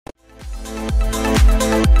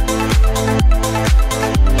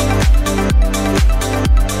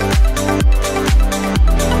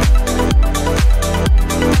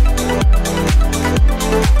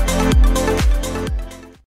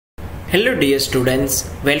Hello dear students,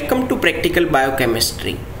 welcome to Practical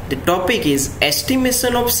Biochemistry. The topic is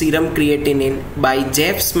estimation of serum creatinine by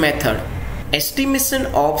Jaffe'S method. Estimation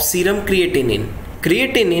of serum creatinine.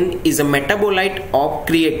 Creatinine is a metabolite of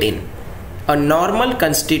creatine, a normal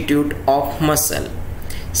constituent of muscle.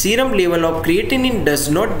 Serum level of creatinine does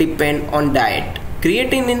not depend on diet.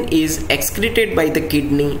 Creatinine is excreted by the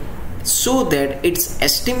kidney so that its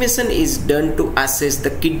estimation is done to assess the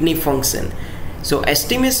kidney function. So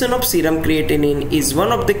estimation of serum creatinine is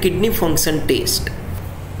one of the kidney function test.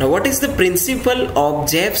 Now what is the principle of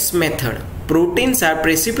Jaffe'S method? Proteins are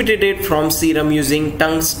precipitated from serum using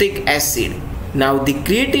tungstic acid. Now the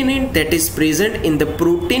creatinine that is present in the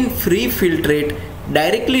protein free filtrate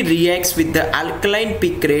directly reacts with the alkaline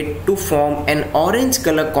picrate to form an orange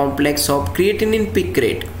color complex of creatinine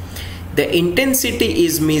picrate. The intensity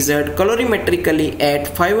is measured colorimetrically at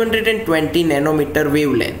 520 nanometer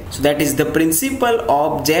wavelength. So that is the principle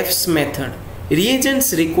of Jaffe'S method.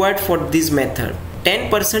 Reagents required for this method: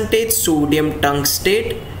 10% sodium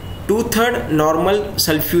tungstate, 2/3 normal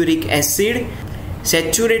sulfuric acid,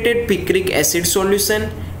 saturated picric acid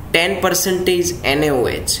solution, 10%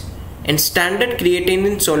 NaOH, and standard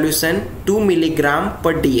creatinine solution 2 mg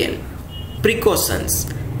per dl. Precautions: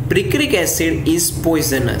 picric acid is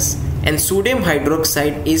poisonous and sodium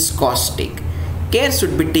hydroxide is caustic. Care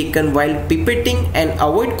should be taken while pipetting and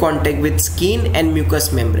avoid contact with skin and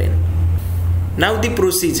mucous membrane. Now the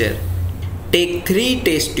procedure. Take 3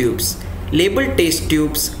 test tubes. Label test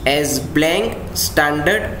tubes as blank,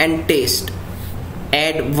 standard and test.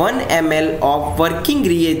 Add 1 ml of working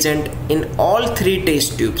reagent in all 3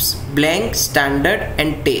 test tubes, blank, standard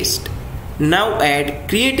and test. Now add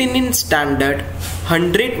creatinine standard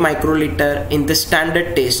 100 microliter in the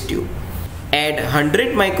standard test tube. Add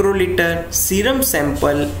 100 microliter serum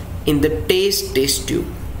sample in the test tube.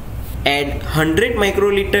 Add 100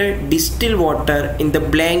 microliter distilled water in the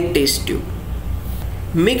blank test tube.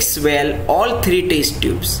 Mix well all 3 test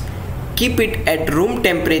tubes. Keep it at room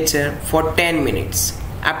temperature for 10 minutes.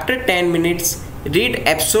 After 10 minutes, read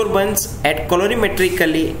absorbance at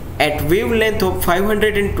colorimetrically at wavelength of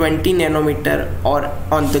 520 nanometer or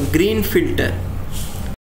on the green filter.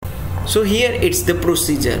 So here it's the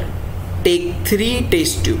procedure. Take 3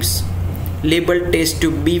 test tubes. Label test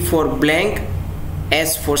tube B for blank,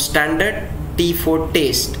 S for standard, T for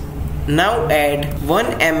test. Now add 1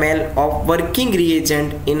 ml of working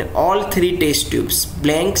reagent in all 3 test tubes,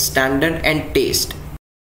 blank, standard and test.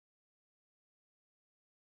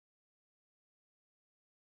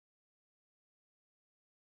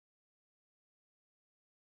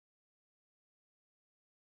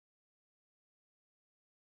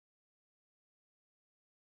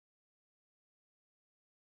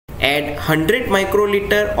 Add 100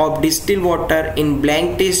 microliter of distilled water in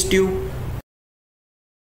blank test tube.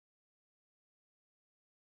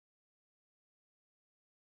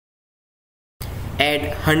 Add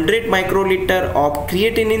 100 microliter of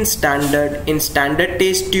creatinine standard in standard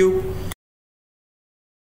test tube.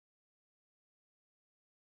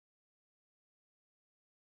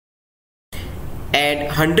 Add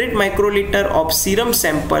 100 microliter of serum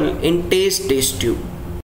sample in test tube.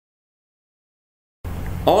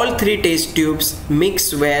 All 3 test tubes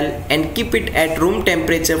mix well and keep it at room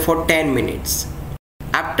temperature for 10 minutes.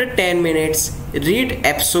 After 10 minutes, read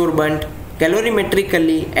absorbent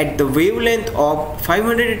calorimetrically at the wavelength of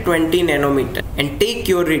 520 nanometer and take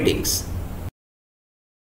your readings.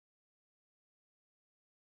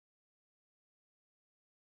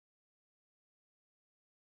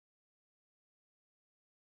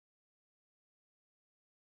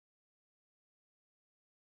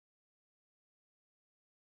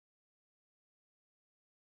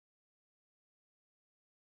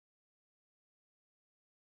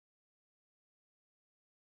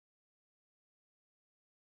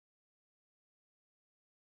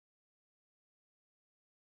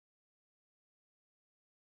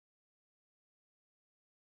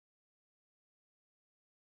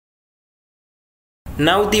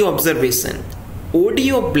 Now the observation. OD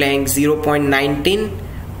of blank 0.19,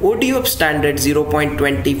 OD of standard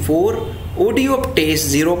 0.24, OD of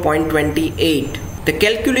test 0.28. The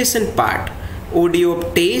calculation part. OD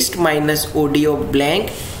of test minus OD of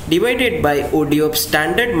blank divided by OD of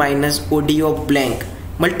standard minus OD of blank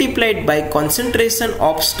multiplied by concentration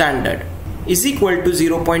of standard is equal to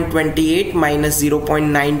 0.28 minus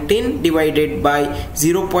 0.19 divided by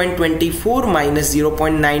 0.24 minus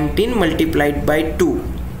 0.19 multiplied by 2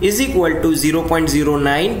 is equal to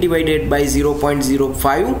 0.09 divided by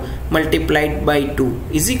 0.05 multiplied by 2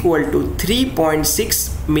 is equal to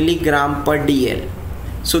 3.6 milligram per dl.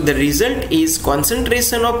 So the result is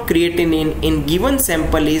concentration of creatinine in given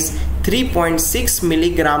sample is 3.6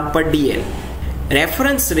 milligram per dl.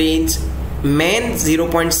 Reference range men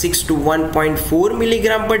 0.6 to 1.4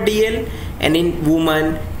 milligram per dl, and in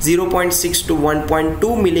woman 0.6 to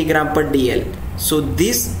 1.2 milligram per dl. So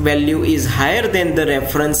this value is higher than the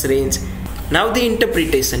reference range. Now the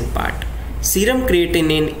interpretation part. Serum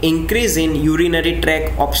creatinine increase in urinary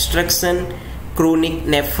tract obstruction, chronic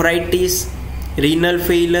nephritis, renal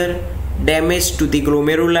failure, damage to the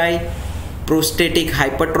glomeruli, prostatic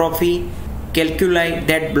hypertrophy, calculi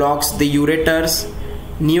that blocks the ureters,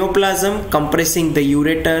 neoplasm compressing the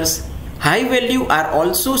ureters. High value are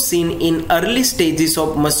also seen in early stages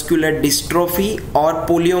of muscular dystrophy or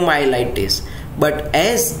poliomyelitis, but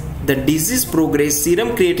as the disease progresses,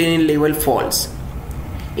 serum creatinine level falls.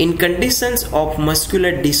 In conditions of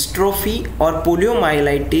muscular dystrophy or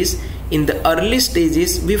poliomyelitis, in the early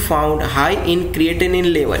stages we found high in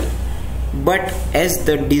creatinine level, but as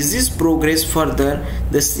the disease progresses further,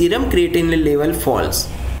 the serum creatinine level falls.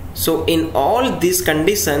 So in all these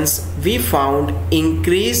conditions we found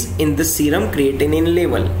increase in the serum creatinine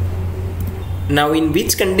level. Now in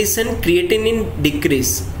which condition creatinine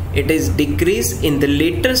decrease? It is decrease in the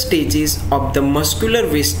later stages of the muscular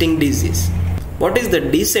wasting disease. What is the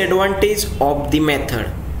disadvantage of the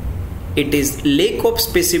method? It is lack of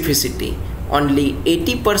specificity. Only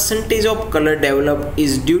 80% of color developed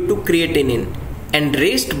is due to creatinine, and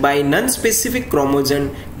rest by non-specific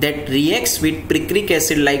chromosome that reacts with picric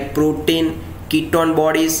acid like protein, ketone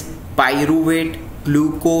bodies, pyruvate,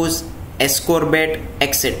 glucose, ascorbate,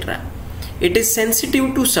 etc. It is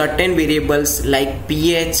sensitive to certain variables like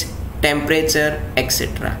pH, temperature,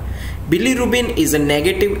 etc. Bilirubin is a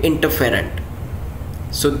negative interferent.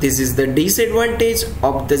 So this is the disadvantage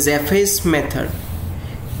of the Jaffe'S method.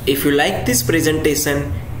 If you like this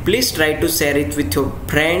presentation, please try to share it with your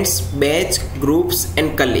friends, batch, groups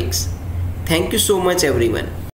and colleagues. Thank you so much everyone.